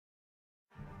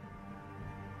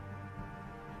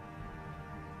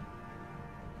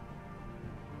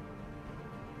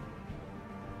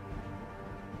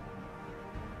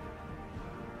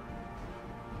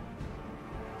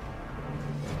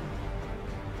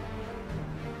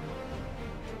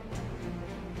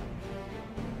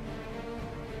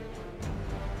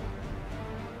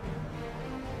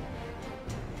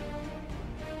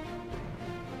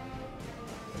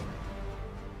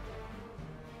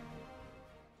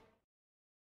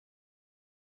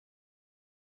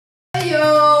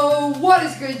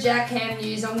good JackCam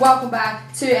news and welcome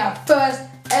back to our first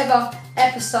ever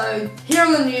episode. Here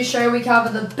on the news show we cover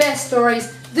the best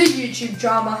stories, the YouTube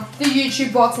drama, the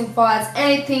YouTube boxing fights,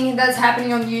 anything that's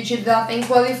happening on YouTube that I think's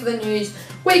worthy for the news.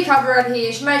 We cover it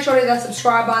here, so make sure to hit that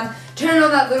subscribe button, turn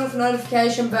on that little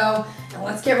notification bell, and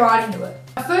let's get right into it.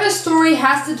 Our first story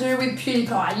has to do with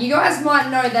PewDiePie. You guys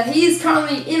might know that he is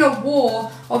currently in a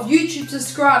war of YouTube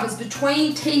subscribers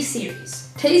between T-Series.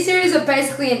 T-Series are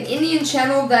basically an Indian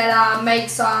channel that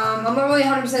makes, I'm not really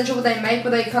 100% sure what they make, but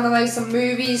they kind of make some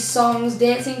movies, songs,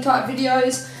 dancing type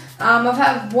videos.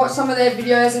 I've watched some of their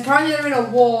videos and currently they're in a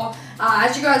war.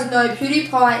 As you guys know,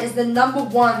 PewDiePie is the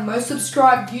 #1 most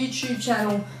subscribed YouTube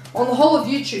channel on the whole of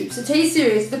YouTube. So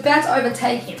T-Series is about to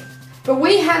overtake him. But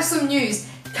we have some news.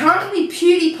 Currently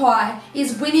PewDiePie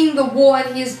is winning the war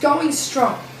and he is going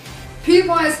strong.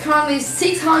 PewDiePie is currently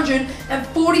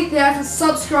 640,000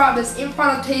 subscribers in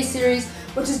front of T-Series,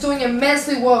 which is doing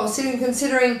immensely well,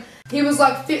 considering he was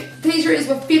like, T-Series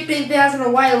were 15,000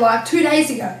 away like 2 days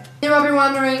ago. You might be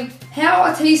wondering, how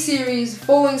are T-Series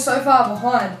falling so far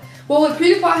behind? Well,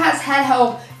 PewDiePie has had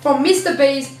help from Mr.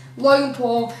 Beast, Logan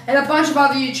Paul, and a bunch of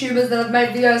other YouTubers that have made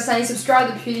videos saying subscribe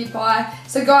to PewDiePie.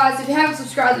 So guys, if you haven't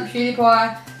subscribed to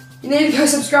PewDiePie, you need to go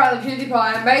subscribe to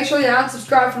PewDiePie and make sure you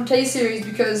unsubscribe from T-Series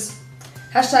because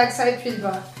 #save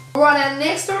PewDiePie. Alright, our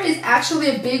next story is actually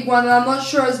a big one and I'm not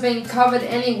sure it's been covered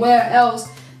anywhere else.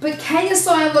 But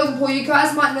KSI and Logan Paul, you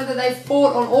guys might know that they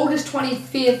fought on August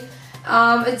 25th.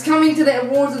 It's coming to the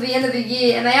awards at the end of the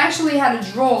year and they actually had a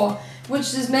draw,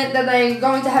 which has meant that they're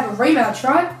going to have a rematch,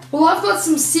 right? Well, I've got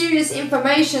some serious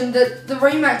information that the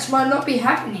rematch might not be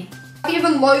happening.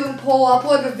 Even Logan Paul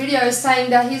uploaded a video saying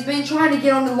that he's been trying to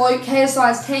get on the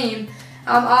KSI's team,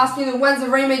 asking them when's the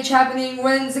rematch happening,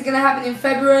 when's it going to happen in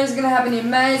February, is it going to happen in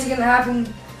May, is it going to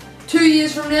happen 2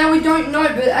 years from now, we don't know,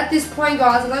 but at this point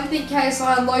guys, I don't think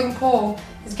KSI and Logan Paul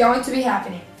is going to be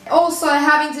happening. Also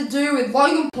having to do with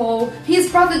Logan Paul, his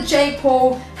brother Jake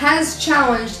Paul has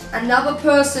challenged another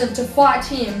person to fight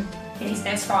him in his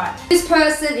next fight. This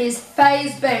person is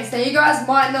FaZe Banks. Now you guys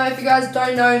might know, if you guys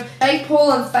don't know, Jake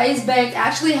Paul and FaZe Banks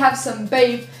actually have some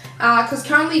beef because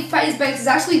currently FaZe Banks is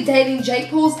actually dating Jake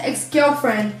Paul's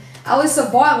ex-girlfriend,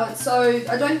 Alyssa Violet, so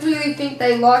I don't really think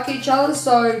they like each other,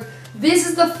 so this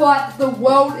is the fight that the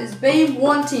world has been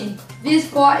wanting. This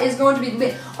fight is going to be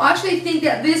lit. I actually think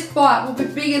that this fight will be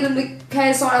bigger than the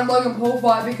KSI and Logan Paul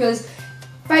fight because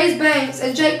FaZe Banks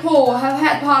and Jake Paul have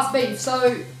had past beef,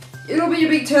 so it'll be a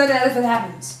big turnout if it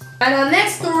happens. And our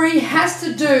next story has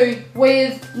to do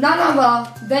with none other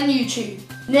than YouTube.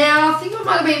 Now, I think it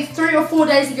might have been 3 or 4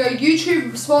 days ago,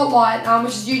 YouTube Spotlight,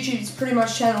 which is YouTube's pretty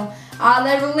much channel,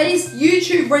 they released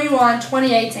YouTube Rewind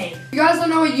 2018. If you guys don't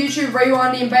know what YouTube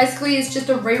Rewind is, basically it's just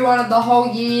a rewind of the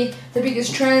whole year, the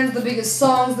biggest trends, the biggest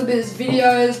songs, the biggest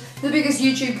videos, the biggest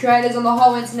YouTube creators on the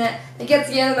whole internet. They get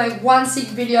together and make one sick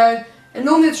video, and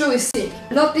normally it's really sick.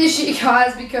 Not this year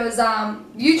guys, because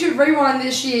YouTube Rewind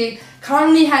this year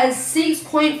currently has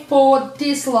 6.4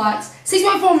 dislikes,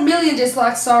 6.4 million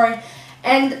dislikes, sorry,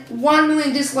 and 1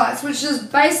 million dislikes, which is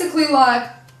basically like,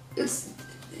 it's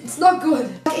not good.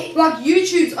 Like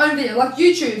YouTube's own video, like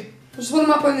YouTube, which is what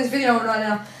I'm uploading this video on right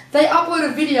now, they upload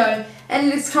a video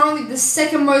and it's currently the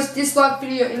second most disliked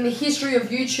video in the history of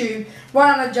YouTube,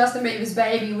 right under Justin Bieber's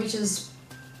Baby, which is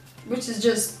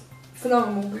just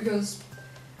phenomenal because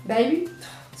Baby,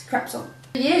 it's a crap song.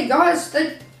 But yeah guys,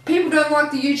 people don't like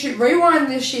the YouTube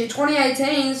Rewind this year,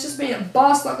 2018, it's just been a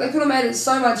bust. Like they could have made it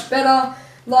so much better.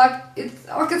 Like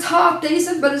it's half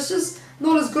decent, but it's just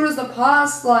not as good as the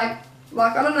past. Like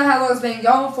I don't know how long it's been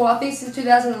going for, I think since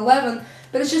 2011,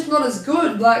 but it's just not as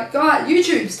good. Like, guys,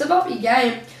 YouTube, step up your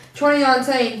game.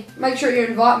 2019, make sure you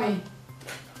invite me.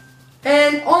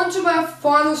 And on to our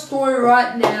final story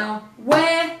right now.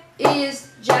 Where is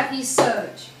Jacky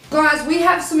Serg? Guys, we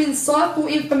have some insightful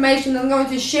information that I'm going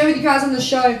to share with you guys on the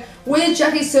show where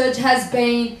Jacky Serg has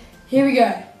been. Here we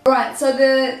go. Alright, so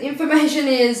the information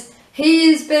is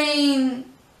he has been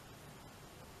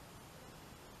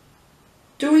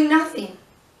doing nothing.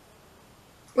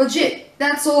 Legit,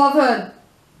 that's all I've heard.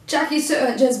 Jacky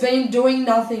Serg has been doing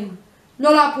nothing.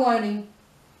 Not uploading.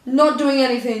 Not doing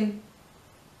anything.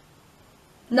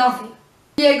 Nothing.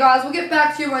 Yeah guys, we'll get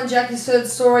back to you on Jacky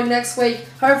Serg's story next week.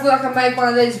 Hopefully I can make one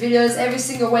of these videos every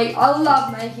single week. I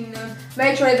love making them.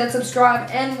 Make sure you hit that subscribe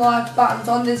and like buttons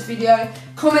on this video.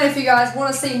 Comment if you guys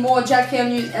want to see more JackCam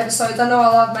news episodes. I know I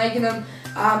love making them.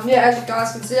 Yeah, as you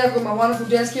guys can see, I've got my wonderful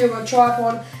desk here with my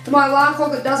tripod and my alarm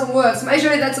clock that doesn't work. So make sure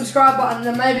you hit that subscribe button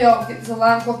and maybe I'll get this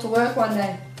alarm clock to work one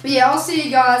day. But yeah, I'll see you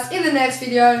guys in the next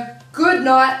video. Good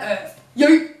night, Earth.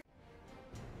 Yo!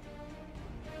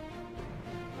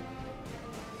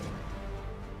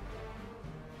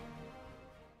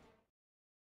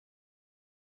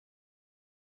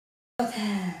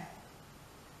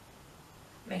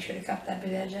 Make sure to cut that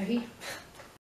bit out, Jacky.